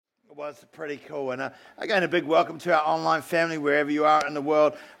was pretty cool. And again, a big welcome to our online family, wherever you are in the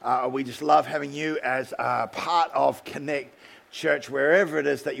world. We just love having you as part of Connect Church, wherever it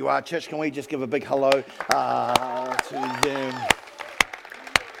is that you are. Church, can we just give a big hello to them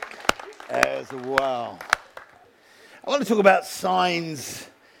as well? I want to talk about signs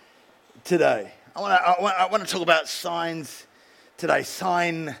today. I want to talk about signs today,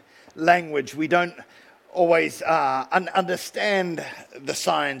 sign language. We don't always understand the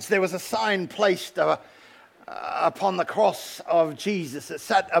signs. There was a sign placed upon the cross of Jesus that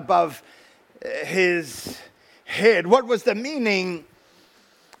sat above his head. What was the meaning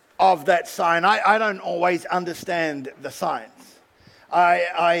of that sign? I don't always understand the signs.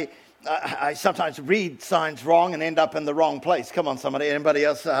 I sometimes read signs wrong and end up in the wrong place. Come on, somebody. Anybody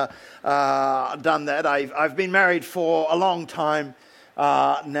else done that? I've been married for a long time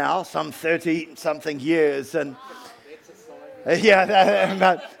now, some 30-something years, and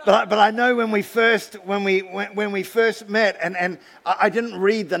but I know when we first met, and I didn't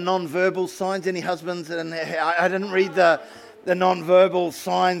read the non-verbal signs. Any husbands? And I didn't read the non-verbal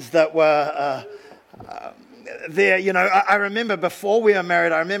signs that were there. You know, I remember before we were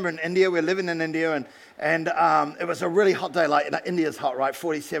married. I remember in India, we were living in India, and it was a really hot day. Like India's hot, right?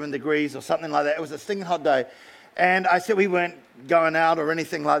 47 degrees or something like that. It was a stinking hot day. And I said we weren't going out or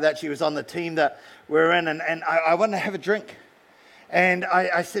anything like that. She was on the team that we were in, and I wanted to have a drink. And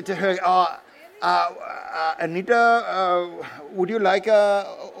I said to her, Anita, would you like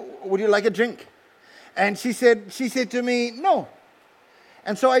a drink? And she said to me, no.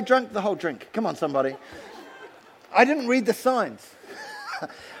 And so I drank the whole drink. Come on, somebody. I didn't read the signs.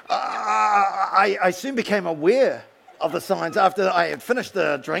 I soon became aware of the signs after I had finished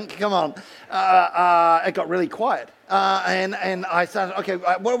the drink. Come on. It got really quiet. And I started, okay,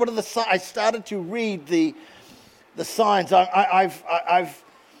 what are the signs? I started to read the signs. I've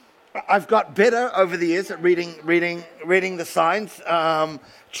got better over the years at reading the signs.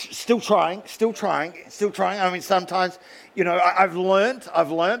 Still trying. I mean, sometimes, you know, I've learned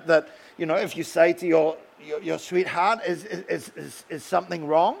that, you know, if you say to your sweetheart, is something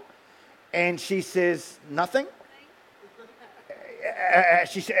wrong? And she says nothing.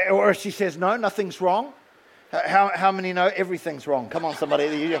 She says no, nothing's wrong. How many know everything's wrong? Come on,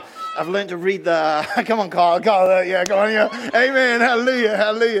 somebody. I've learned to read the. Come on, Carl. Yeah, go on. Yeah. Amen.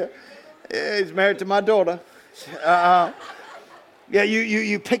 Hallelujah. Yeah, he's married to my daughter. Yeah,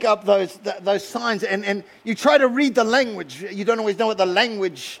 you pick up those signs and you try to read the language. You don't always know what the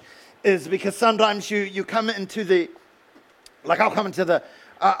language is, because sometimes you come into the, like I'll come into the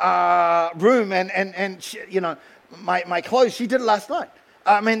room and she, you know, my clothes. She did it last night.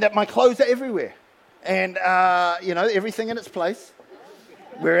 I mean that my clothes are everywhere. And, you know, everything in its place,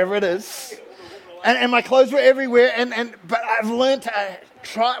 wherever it is. And my clothes were everywhere. But I've learned to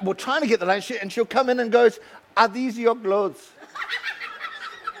trying to get the language. And she'll come in and goes, are these your clothes?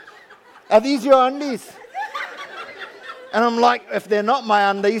 Are these your undies? And I'm like, if they're not my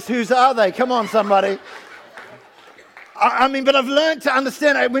undies, whose are they? Come on, somebody. I mean, but I've learned to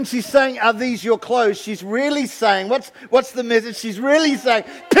understand when she's saying, are these your clothes? She's really saying, what's the message? She's really saying,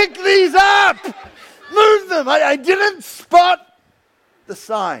 pick these up. Move them. I didn't spot the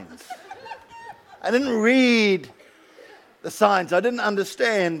signs. I didn't read the signs. I didn't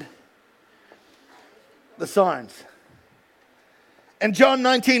understand the signs. In John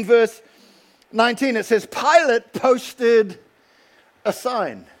 19, verse 19, it says, Pilate posted a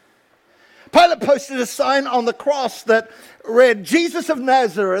sign. Pilate posted a sign on the cross that read, Jesus of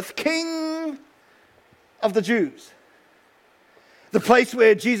Nazareth, King of the Jews. The place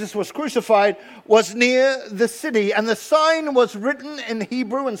where Jesus was crucified was near the city, and the sign was written in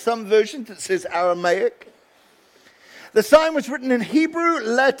Hebrew. In some versions it says Aramaic. The sign was written in Hebrew,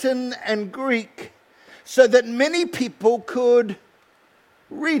 Latin, and Greek so that many people could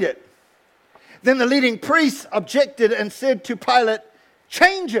read it. Then the leading priests objected and said to Pilate,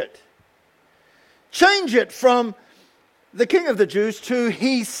 change it. Change it from the King of the Jews to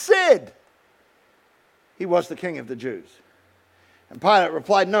he said he was the King of the Jews. And Pilate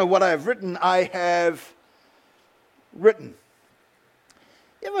replied, no, what I have written, I have written.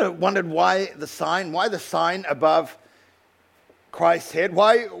 You ever wondered why the sign above Christ's head?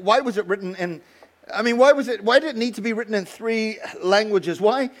 Why was it written in, I mean, why did it need to be written in 3 languages?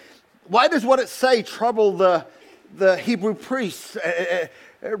 Why does what it say trouble the Hebrew priests,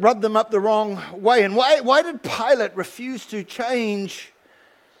 rub them up the wrong way? And why did Pilate refuse to change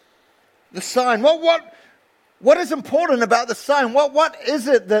the sign? What is important about the sign? What is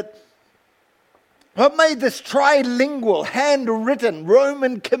it what made this trilingual, handwritten,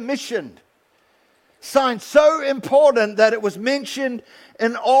 Roman commissioned sign so important that it was mentioned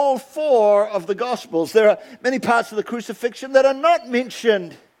in all 4 of the Gospels. There are many parts of the crucifixion that are not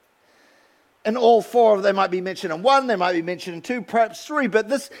mentioned in all 4 of them. They might be mentioned in 1, they might be mentioned in 2, perhaps 3. But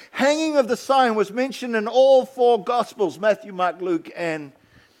this hanging of the sign was mentioned in all 4 Gospels, Matthew, Mark, Luke, and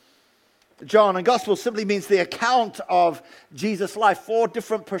John. And Gospel simply means the account of Jesus' life. 4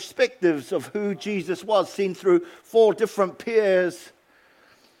 different perspectives of who Jesus was, seen through 4 different pairs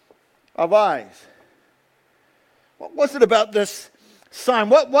of eyes. What was it about this sign?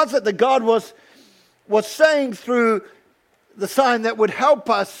 What was it that God was saying through the sign that would help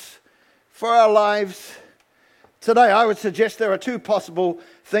us for our lives today? I would suggest there are 2 possible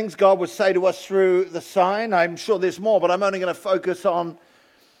things God would say to us through the sign. I'm sure there's more, but I'm only going to focus on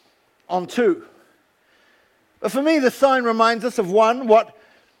 2. But for me, the sign reminds us of 1, what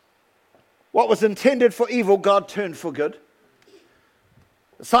was intended for evil, God turned for good.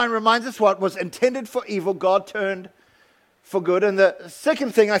 The sign reminds us what was intended for evil, God turned for good. And the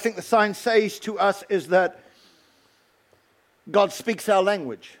second thing I think the sign says to us is that God speaks our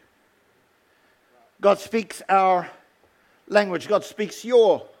language. God speaks our language. God speaks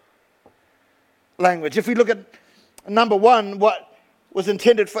your language. If we look at number 1, what was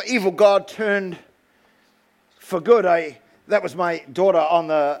intended for evil, God turned for good. That was my daughter on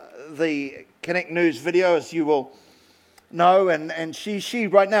the Connect News video, as you will know, and she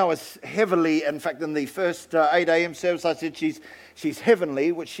right now is heavily, in fact, in the first 8 a.m. service, I said she's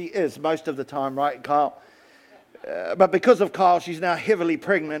heavenly, which she is most of the time, right, Kyle? But because of Kyle, she's now heavily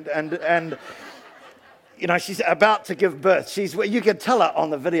pregnant, and you know, she's about to give birth. You can tell her on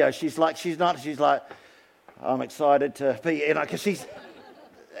the video. She's like, I'm excited to be, because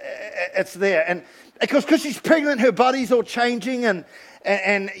it's there, and because she's pregnant, her body's all changing, and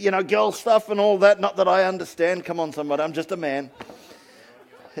girl stuff and all that. Not that I understand. Come on, somebody. I'm just a man.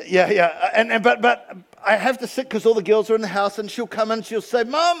 Yeah. But I have to sit because all the girls are in the house, and she'll come and she'll say,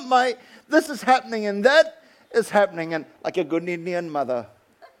 "Mom, this is happening and that is happening," and like a good Indian mother,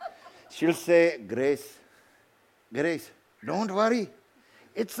 she'll say, Grace, don't worry.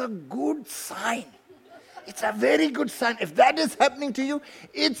 It's a good sign. It's a very good sign. If that is happening to you,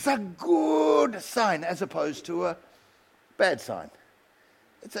 it's a good sign as opposed to a bad sign.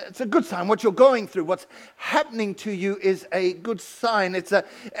 It's a good sign. What you're going through, what's happening to you is a good sign.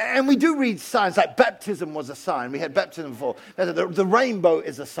 And we do read signs, like baptism was a sign. We had baptism before. The rainbow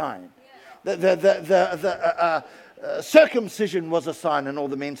is a sign. The circumcision was a sign, and all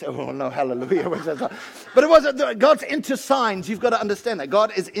the men say, "Oh no, hallelujah!" But it wasn't. God's into signs. You've got to understand that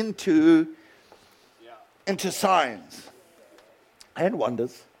God is into signs and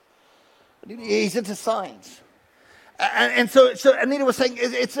wonders. He's into signs. And so Anita was saying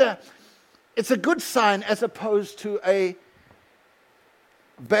it's a good sign as opposed to a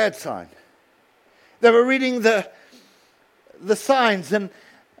bad sign. They were reading the signs, and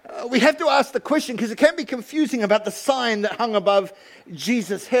we have to ask the question, because it can be confusing about the sign that hung above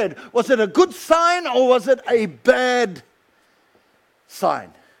Jesus' head. Was it a good sign or was it a bad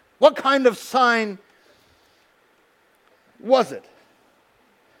sign? What kind of sign was it?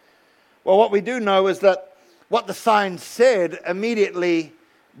 Well, what we do know is that what the sign said immediately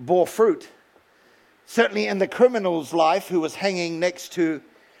bore fruit. Certainly in the criminal's life who was hanging next to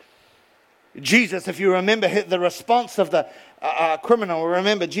Jesus. If you remember the response of the criminal,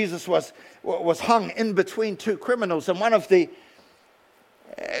 remember Jesus was hung in between 2 criminals, and one of the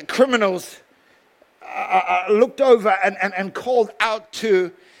criminals looked over and called out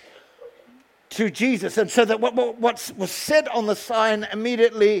to Jesus. And so that what was said on the sign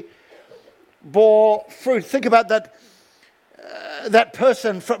immediately bore fruit. Think about that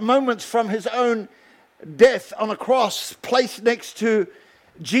person, from moments from his own death on a cross, placed next to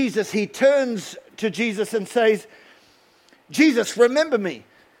Jesus. He turns to Jesus and says, "Jesus, remember me.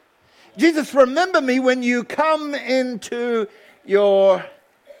 Jesus, remember me when you come into your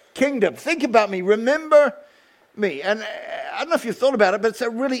kingdom. Think about me. Remember me." And I don't know if you've thought about it, but it's a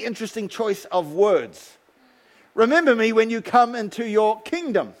really interesting choice of words. Remember me when you come into your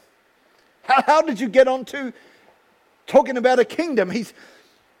kingdom. How did you get on to talking about a kingdom? He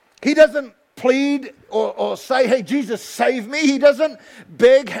doesn't plead or say, "Hey, Jesus, save me." He doesn't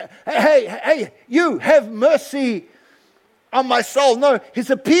beg, hey, you have mercy on my soul. No,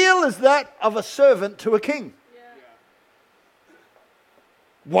 his appeal is that of a servant to a king. Yeah.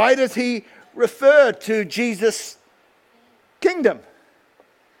 Why does he refer to Jesus' kingdom?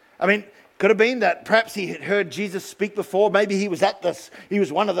 I mean, could have been that perhaps he had heard Jesus speak before. Maybe he was he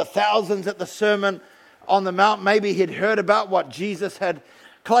was one of the thousands at the Sermon on the Mount. Maybe he'd heard about what Jesus had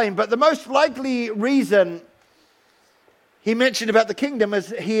claimed. But the most likely reason he mentioned about the kingdom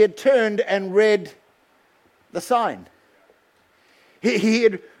is he had turned and read the sign. He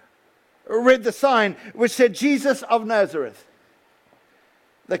had read the sign which said, Jesus of Nazareth,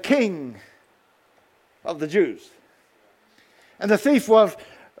 the King of the Jews. And the thief was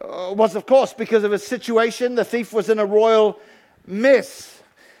of course, because of his situation, the thief was in a royal mess.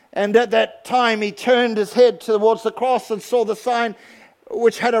 And at that time, he turned his head towards the cross and saw the sign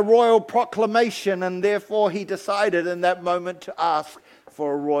which had a royal proclamation. And therefore, he decided in that moment to ask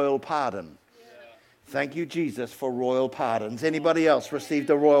for a royal pardon. Thank you, Jesus, for royal pardons. Anybody else received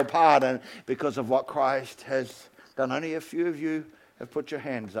a royal pardon because of what Christ has done? Only a few of you have put your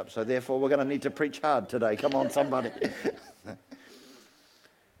hands up. So therefore, we're going to need to preach hard today. Come on, somebody.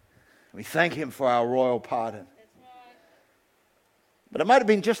 We thank him for our royal pardon. But it might have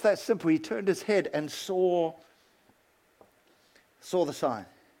been just that simple. He turned his head and saw the sign.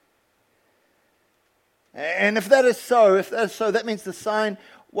 And if that is so, that means the sign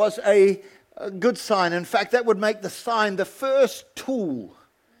was a good sign. In fact, that would make the sign the first tool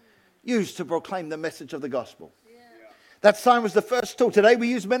used to proclaim the message of the gospel. Yeah. That sign was the first tool. Today we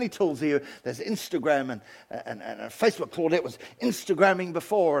use many tools here. There's Instagram and Facebook. Claudette was Instagramming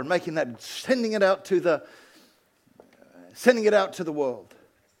before and making that, sending it out to the world.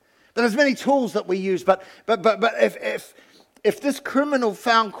 There's many tools that we use, but if this criminal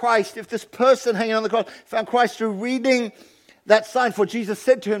found Christ, if this person hanging on the cross found Christ through reading that sign, for Jesus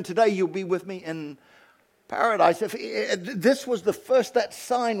said to him, today you'll be with me in paradise. If this was the first, that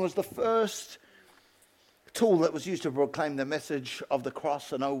sign was the first tool that was used to proclaim the message of the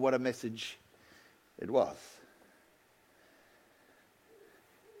cross, and oh, what a message it was.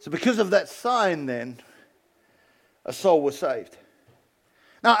 So because of that sign then, a soul was saved.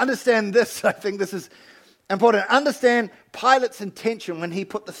 Now understand this, I think this is important. Understand Pilate's intention when he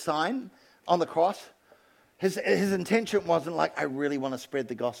put the sign on the cross. His intention wasn't like, I really want to spread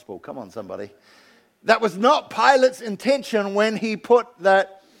the gospel. Come on, somebody. That was not Pilate's intention when he put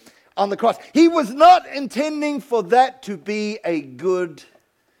that on the cross. He was not intending for that to be a good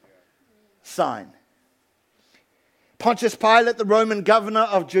sign. Pontius Pilate, the Roman governor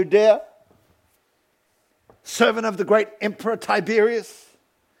of Judea, servant of the great emperor Tiberius,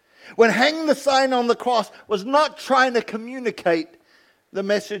 when hanging the sign on the cross, was not trying to communicate the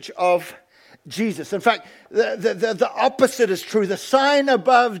message of Jesus. In fact, the opposite is true. The sign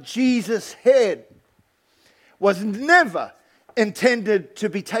above Jesus' head was never intended to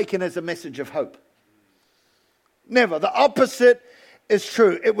be taken as a message of hope. Never. The opposite is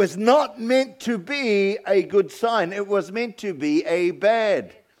true. It was not meant to be a good sign. It was meant to be a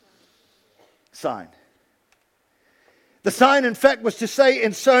bad sign. The sign, in fact, was to say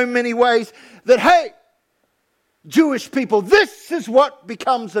in so many ways that, hey, Jewish people, this is what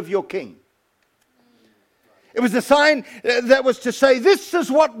becomes of your king. It was a sign that was to say, this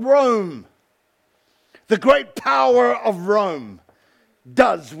is what Rome, the great power of Rome,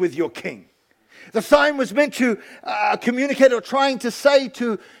 does with your king. The sign was meant to communicate, or trying to say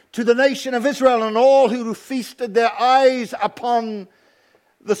to the nation of Israel and all who feasted their eyes upon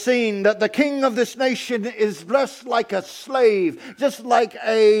the scene, that the king of this nation is just like a slave, just like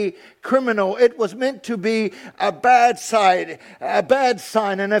a criminal. It was meant to be a bad sign.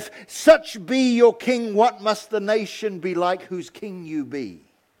 And if such be your king, what must the nation be like whose king you be?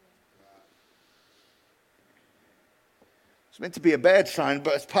 It's meant to be a bad sign,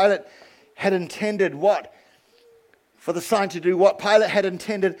 but as Pilate had intended what? For the sign to do what? Pilate had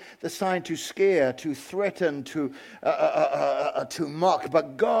intended the sign to scare, to threaten, to mock.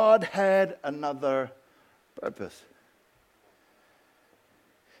 But God had another purpose.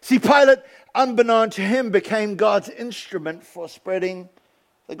 See, Pilate, unbeknown to him, became God's instrument for spreading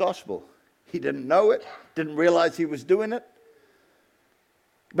the gospel. He didn't know it, didn't realize he was doing it.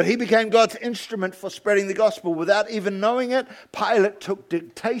 But he became God's instrument for spreading the gospel. Without even knowing it, Pilate took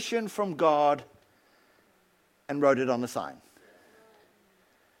dictation from God and wrote it on the sign.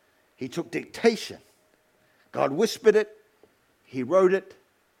 He took dictation. God whispered it, he wrote it,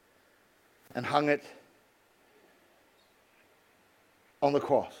 and hung it on the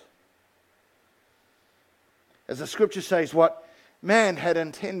cross. As the scripture says, what man had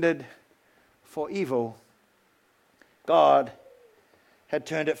intended for evil, God had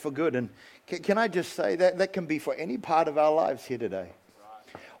turned it for good. And can I just say that can be for any part of our lives here today.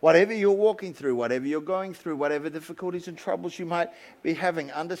 Whatever you're walking through, whatever you're going through, whatever difficulties and troubles you might be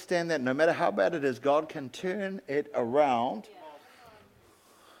having, understand that no matter how bad it is, God can turn it around.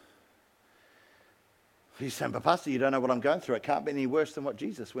 You're saying, but Pastor, you don't know what I'm going through. It can't be any worse than what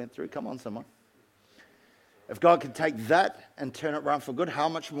Jesus went through. Come on, someone. If God can take that and turn it around for good, how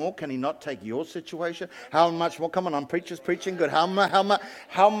much more can he not take your situation? How much more? Come on, I'm preaching good. How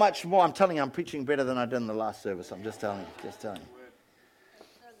much more? I'm telling you, I'm preaching better than I did in the last service. I'm just telling you.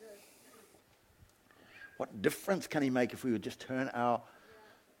 What difference can he make if we would just turn our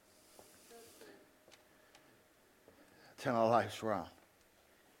lives around?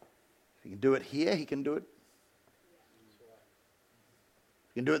 If he can do it here, he can do it.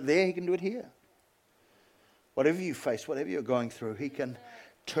 He can do it there, he can do it here. Whatever you face, whatever you're going through, he can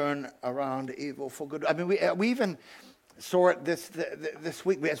turn around evil for good. I mean, we even saw it this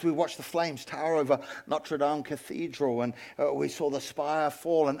week as we watched the flames tower over Notre Dame Cathedral, and we saw the spire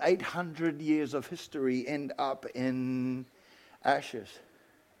fall, and 800 years of history end up in ashes.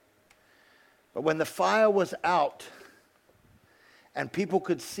 But when the fire was out and people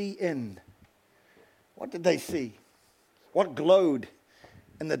could see in, what did they see? What glowed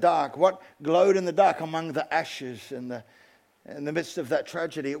in the dark? What glowed in the dark among the ashes in the midst of that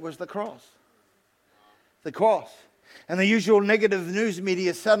tragedy? It was the cross. The cross. And the usual negative news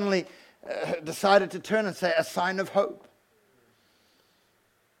media suddenly decided to turn and say, a sign of hope.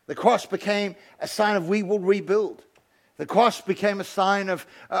 The cross became a sign of we will rebuild. The cross became a sign of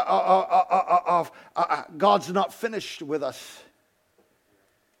God's not finished with us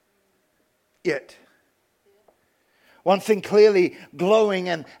yet. One thing clearly glowing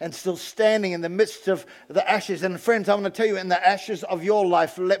and still standing in the midst of the ashes. And friends, I want to tell you, in the ashes of your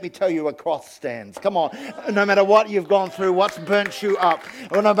life, let me tell you, a cross stands. Come on. No matter what you've gone through, what's burnt you up,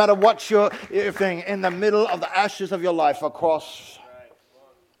 or no matter what you're thing, in the middle of the ashes of your life, a cross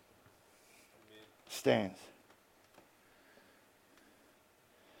stands.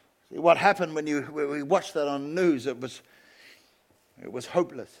 See, what happened when we watched that on the news, it was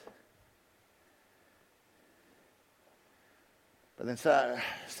hopeless. But then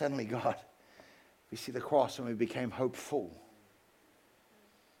suddenly, God, we see the cross and we became hopeful.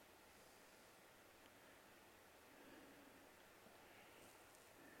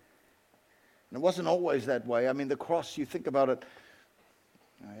 And it wasn't always that way. I mean, the cross, you think about it,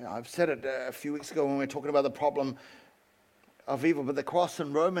 I've said it a few weeks ago when we were talking about the problem of evil, but the cross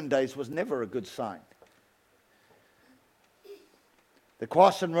in Roman days was never a good sign. The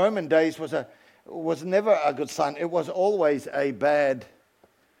cross in Roman days was never a good sign. It was always a bad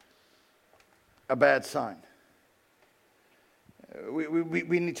sign.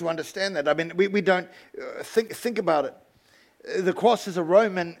 We need to understand that. I mean, we don't think about it. The cross is a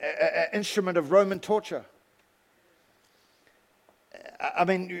Roman instrument of Roman torture. I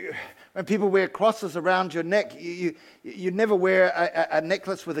mean, when people wear crosses around your neck, you never wear a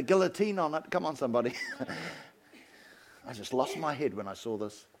necklace with a guillotine on it. Come on, somebody. I just lost my head when I saw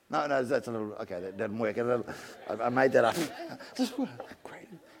this. No, that's a little, okay, that didn't work. I made that up. Great.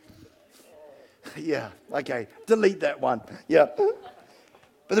 Yeah, okay, delete that one. Yeah.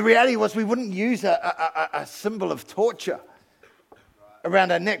 But the reality was we wouldn't use a symbol of torture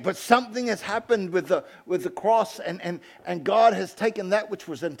around our neck. But something has happened with the cross, and God has taken that which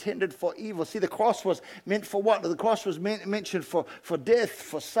was intended for evil. See, the cross was meant for what? The cross was mentioned for death,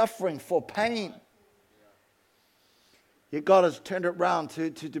 for suffering, for pain. Yet God has turned it around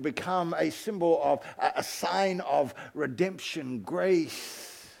to become a symbol of, a sign of redemption,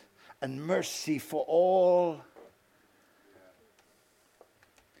 grace, and mercy for all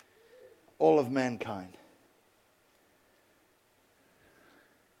of mankind.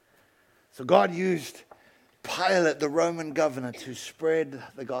 So God used Pilate, the Roman governor, to spread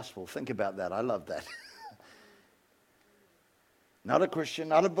the gospel. Think about that. I love that. Not a Christian,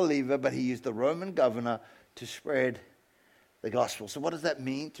 not a believer, but he used the Roman governor to spread the gospel. So what does that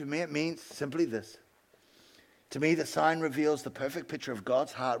mean? To me, it means simply this. To me, the sign reveals the perfect picture of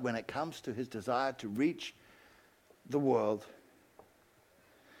God's heart when it comes to his desire to reach the world.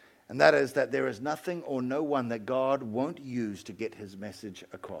 And that is that there is nothing or no one that God won't use to get his message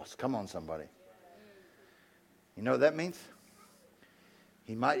across. Come on, somebody. You know what that means?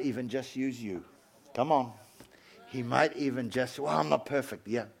 He might even just use you. Come on. He might even just, well, I'm not perfect,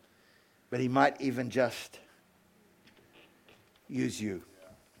 yeah. But he might even just use you.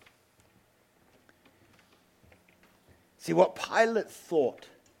 See, what Pilate thought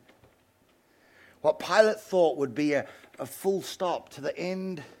would be a full stop to the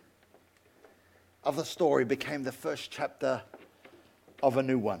end of the story became the first chapter of a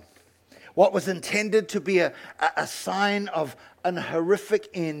new one. What was intended to be a sign of an horrific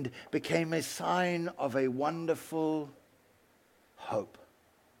end became a sign of a wonderful hope.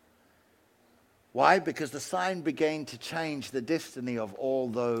 Why? Because the sign began to change the destiny of all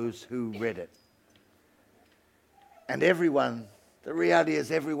those who read it. And everyone, the reality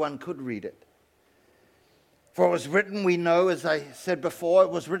is everyone could read it. For it was written, we know, as I said before, it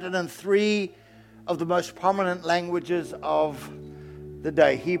was written in 3 of the most prominent languages of the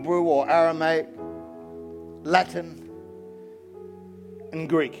day: Hebrew or Aramaic, Latin, and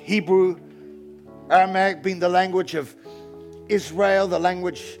Greek. Hebrew, Aramaic being the language of Israel, the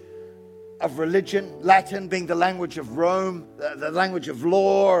language of religion. Latin being the language of Rome, the language of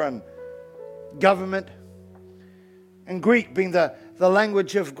law and government. And Greek being the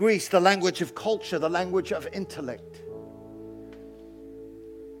language of Greece, the language of culture, the language of intellect.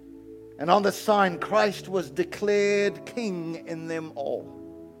 And on the sign, Christ was declared king in them all.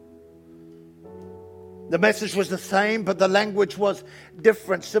 The message was the same, but the language was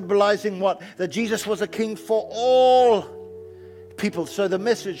different, symbolizing what? That Jesus was a king for all people. So the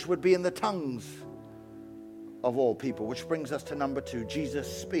message would be in the tongues of all people, which brings us to number 2.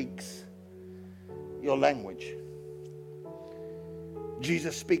 Jesus speaks your language.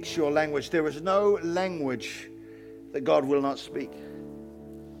 Jesus speaks your language. There is no language that God will not speak.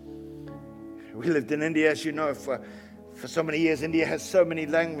 We lived in India, as you know, for so many years. India has so many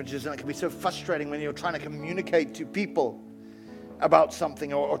languages, and it can be so frustrating when you're trying to communicate to people about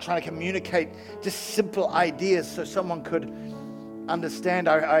something, or trying to communicate just simple ideas so someone could understand.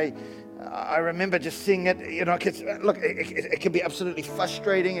 I remember just seeing it. You know, it can be absolutely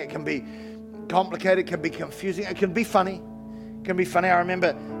frustrating. It can be complicated. It can be confusing. It can be funny. It can be funny. I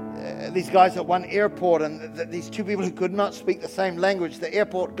remember these guys at one airport, and these 2 people who could not speak the same language. The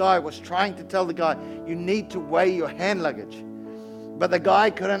airport guy was trying to tell the guy, you need to weigh your hand luggage. But the guy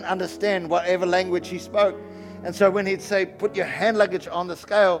couldn't understand whatever language he spoke. And so when he'd say, put your hand luggage on the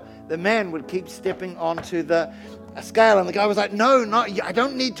scale, the man would keep stepping onto the scale. And the guy was like, no, I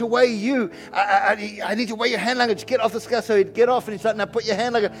don't need to weigh you. I need to weigh your hand luggage. Get off the scale. So he'd get off, and he'd say, now put your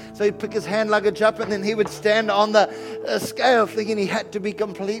hand luggage. So he'd pick his hand luggage up, and then he would stand on the scale, thinking he had to be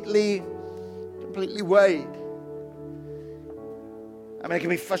completely weighed. I mean, it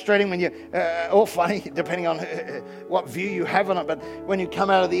can be frustrating when you, or funny, depending on what view you have on it. But when you come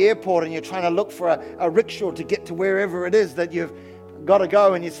out of the airport and you're trying to look for a rickshaw to get to wherever it is that you've got to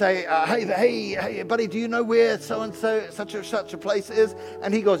go, and you say, hey, buddy, do you know where so-and-so, such a place is?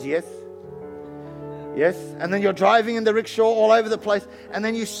 And he goes, yes. And then you're driving in the rickshaw all over the place, and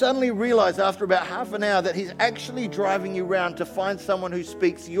then you suddenly realize after about half an hour that he's actually driving you around to find someone who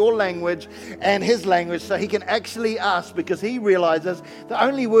speaks your language and his language, so he can actually ask, because he realizes the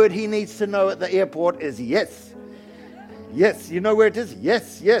only word he needs to know at the airport is yes. Yes. You know where it is?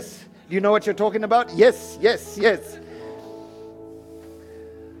 Yes. Do you know what you're talking about? Yes.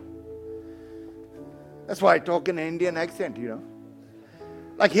 That's why I talk in an Indian accent, you know.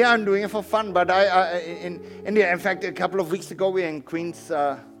 Like here, I'm doing it for fun, but in India, in fact, a couple of weeks ago, we were in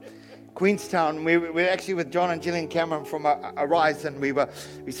Queenstown. We were actually with John and Gillian Cameron from Arise, and we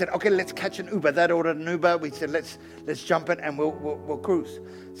said, okay, let's catch an Uber. They'd ordered an Uber. We said, let's jump in and we'll cruise.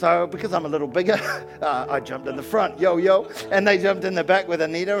 So because I'm a little bigger, I jumped in the front, yo, and they jumped in the back with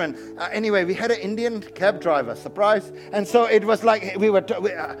Anita. And anyway, we had an Indian cab driver, surprise. And so it was like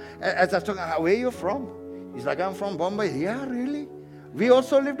as I was talking, where are you from? He's like, I'm from Bombay. Yeah, really? We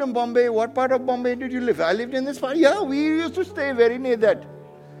also lived in Bombay. What part of Bombay did you live? I lived in this part. Yeah, we used to stay very near that.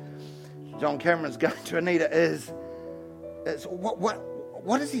 John Cameron's going to Anita is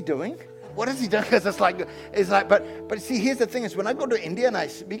what is he doing? What is he doing? Because it's like, but see, here's the thing is when I go to India and I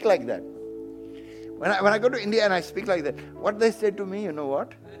speak like that, when I go to India and I speak like that, what they say to me, you know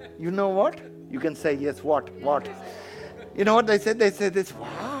what? You can say, yes, what? You know what they said? They said this,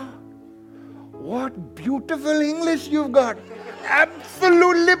 wow, what beautiful English you've got.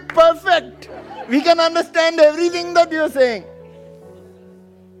 Absolutely perfect. We can understand everything that you're saying.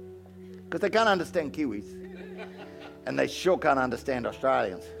 Because they can't understand Kiwis. And they sure can't understand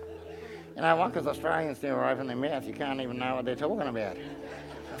Australians. You know what? Because Australians never open their mouth. You can't even know what they're talking about.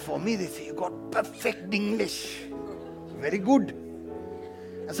 For me, they say, you got perfect English. Very good.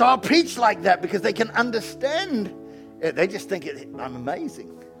 And so I'll preach like that because they can understand. They just think I'm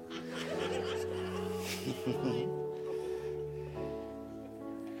amazing.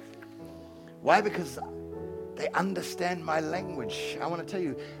 Why? Because they understand my language. I want to tell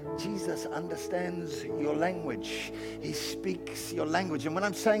you, Jesus understands your language. He speaks your language. And when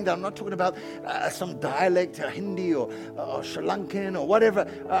I'm saying that, I'm not talking about some dialect, Hindi or Sri Lankan or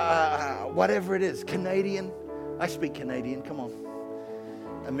whatever it is. Canadian. I speak Canadian. Come on.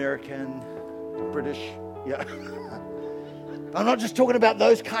 American, British. Yeah. I'm not just talking about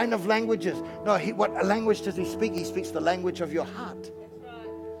those kind of languages. No, what language does he speak? He speaks the language of your heart.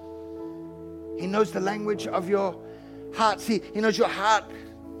 He knows the language of your heart. See, he knows your heart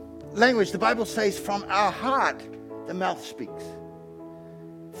language. The Bible says from our heart, the mouth speaks.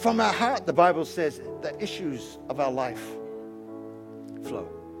 From our heart, the Bible says, the issues of our life flow.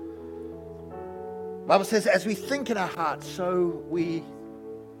 The Bible says, as we think in our heart, so we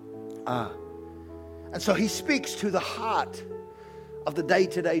are. And so he speaks to the heart of the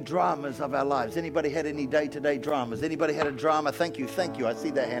day-to-day dramas of our lives. Anybody had any day-to-day dramas? Anybody had a drama? Thank you. I see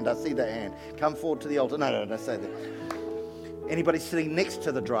that hand. Come forward to the altar. No, say that. Anybody sitting next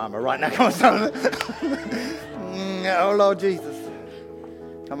to the drama right now? Come on, oh, Lord Jesus.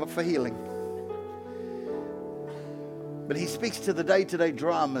 Come up for healing. But he speaks to the day-to-day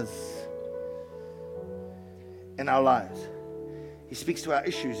dramas in our lives. He speaks to our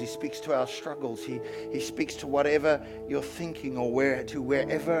issues. He speaks to our struggles. He speaks to whatever you're thinking or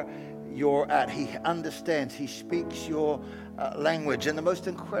wherever you're at. He understands. He speaks your language. And the most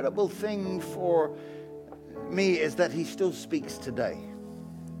incredible thing for me is that he still speaks today.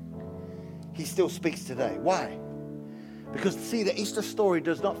 He still speaks today. Why? Because, see, the Easter story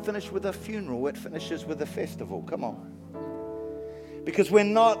does not finish with a funeral. It finishes with a festival. Come on. Because we're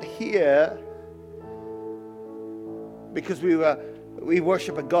not here because we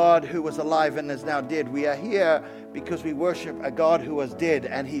worship a God who was alive and is now dead. We are here because we worship a God who was dead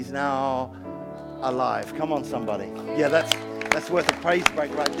and he's now alive. Come on, somebody. Yeah, that's worth a praise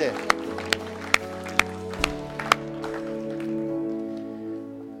break right there.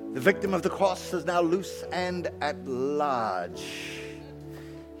 The victim of the cross is now loose and at large.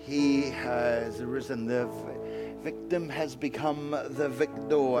 He has risen. The victim has become the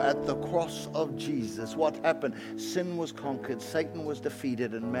victor at the cross of Jesus. What happened? Sin was conquered, Satan was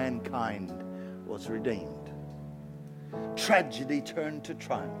defeated, and mankind was redeemed. Tragedy turned to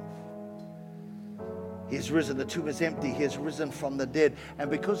triumph. He has risen. The tomb is empty. He has risen from the dead. And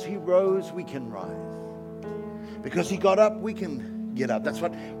because he rose, we can rise. Because he got up, we can get up. That's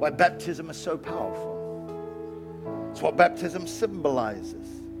why baptism is so powerful. It's what baptism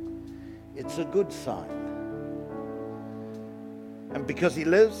symbolizes. It's a good sign. And because he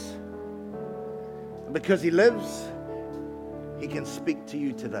lives, he can speak to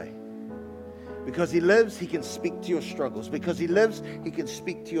you today. Because he lives, he can speak to your struggles. Because he lives, he can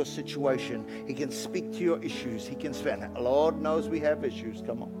speak to your situation. He can speak to your issues. He can speak. Lord knows we have issues.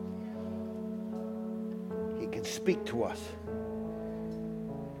 Come on. He can speak to us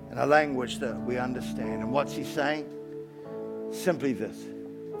in a language that we understand. And what's he saying? Simply this.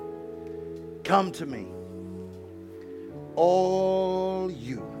 Come to me, all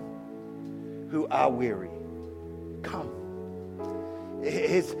you who are weary. Come.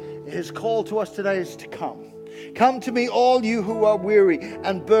 His call to us today is to come. Come to me, all you who are weary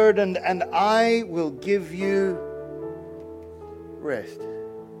and burdened, and I will give you rest.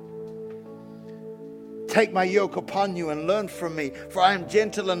 Take my yoke upon you and learn from me, for I am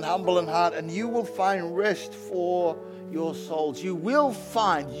gentle and humble in heart, and you will find rest for your souls. You will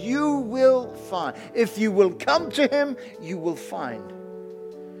find. If you will come to him, you will find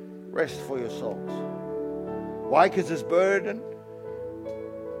rest for your souls. Why? Because his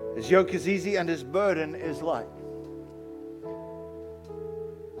yoke is easy and his burden is light.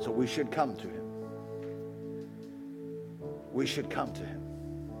 So we should come to him. We should come to him.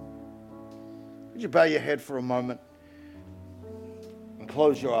 Would you bow your head for a moment and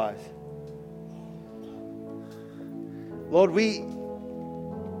close your eyes? Lord, we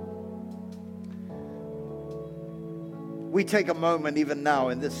take a moment even now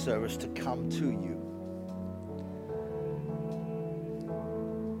in this service to come to you.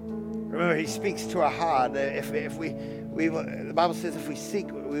 Remember, he speaks to our heart. The Bible says if we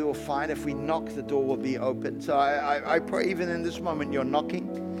seek, we will find. If we knock, the door will be open. So I pray even in this moment you're knocking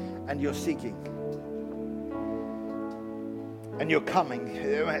and you're seeking. And you're coming.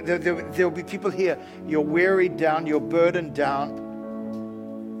 There'll be people here. You're wearied down. You're burdened down.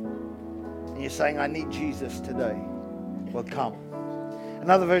 And you're saying, I need Jesus today. Well, come.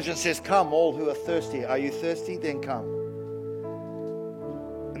 Another version says, come, all who are thirsty. Are you thirsty? Then come.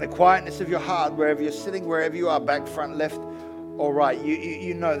 In the quietness of your heart, wherever you're sitting, wherever you are, back, front, left, or right,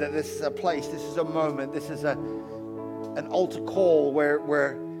 you know that this is a place, this is a moment, this is an altar call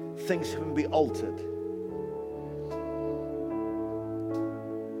where things can be altered.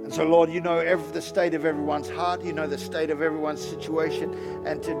 So, Lord, you know the state of everyone's heart. You know the state of everyone's situation.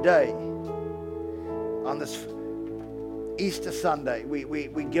 And today, on this Easter Sunday,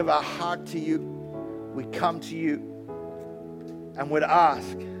 we give our heart to you. We come to you and would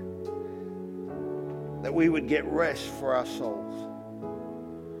ask that we would get rest for our souls,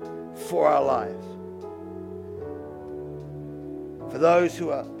 for our lives. For those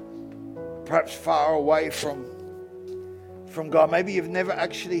who are perhaps far away from God. Maybe you've never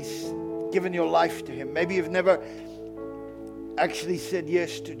actually given your life to him. Maybe you've never actually said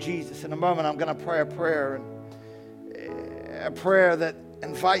yes to Jesus. In a moment, I'm going to pray a prayer, and a prayer that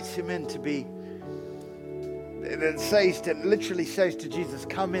invites him in to be, that literally says to Jesus,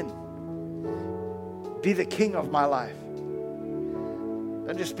 come in, be the King of my life.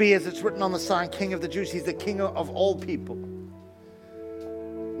 Don't just be, as it's written on the sign, King of the Jews. He's the King of all people.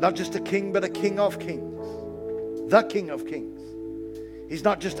 Not just a king, but a King of kings. The King of kings. He's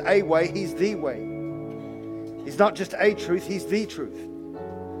not just a way, he's the way. He's not just a truth, he's the truth.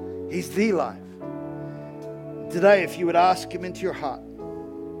 He's the life. Today, if you would ask him into your heart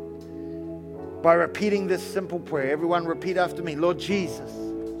by repeating this simple prayer, everyone repeat after me. Lord Jesus,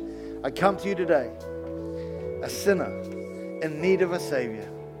 I come to you today, a sinner in need of a Savior.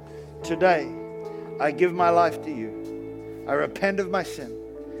 Today, I give my life to you. I repent of my sin,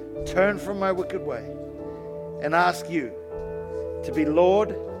 turn from my wicked way, and ask you to be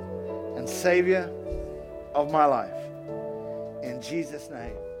Lord and Savior of my life. In Jesus'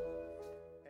 name.